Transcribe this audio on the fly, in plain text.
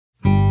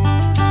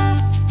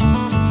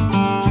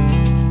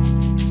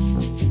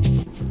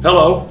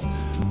Hello,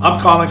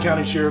 I'm Collin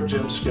County Sheriff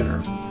Jim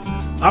Skinner.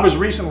 I was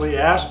recently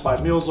asked by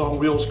Meals on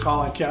Wheels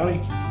Collin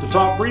County to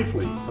talk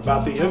briefly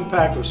about the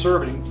impact of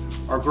serving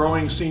our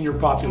growing senior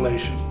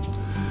population.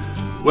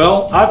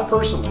 Well, I've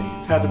personally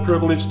had the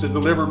privilege to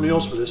deliver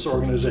meals for this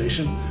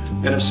organization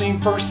and have seen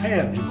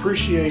firsthand the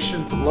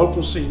appreciation from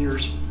local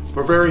seniors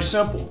for very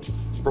simple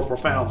but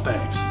profound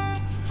things.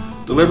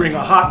 Delivering a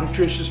hot,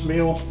 nutritious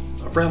meal,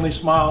 a friendly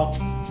smile,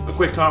 a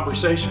quick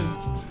conversation.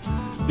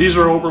 These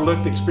are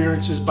overlooked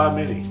experiences by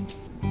many,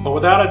 but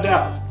without a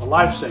doubt, a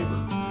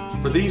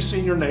lifesaver for these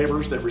senior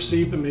neighbors that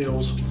receive the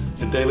meals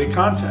in daily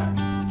contact.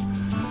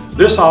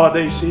 This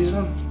holiday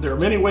season, there are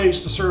many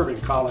ways to serve in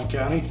Collin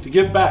County to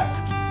give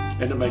back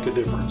and to make a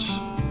difference.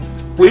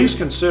 Please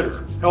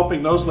consider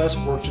helping those less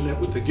fortunate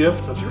with the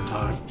gift of your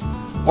time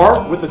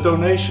or with a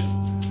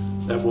donation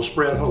that will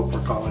spread hope for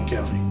Collin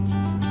County.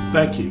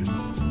 Thank you,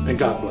 and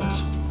God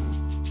bless.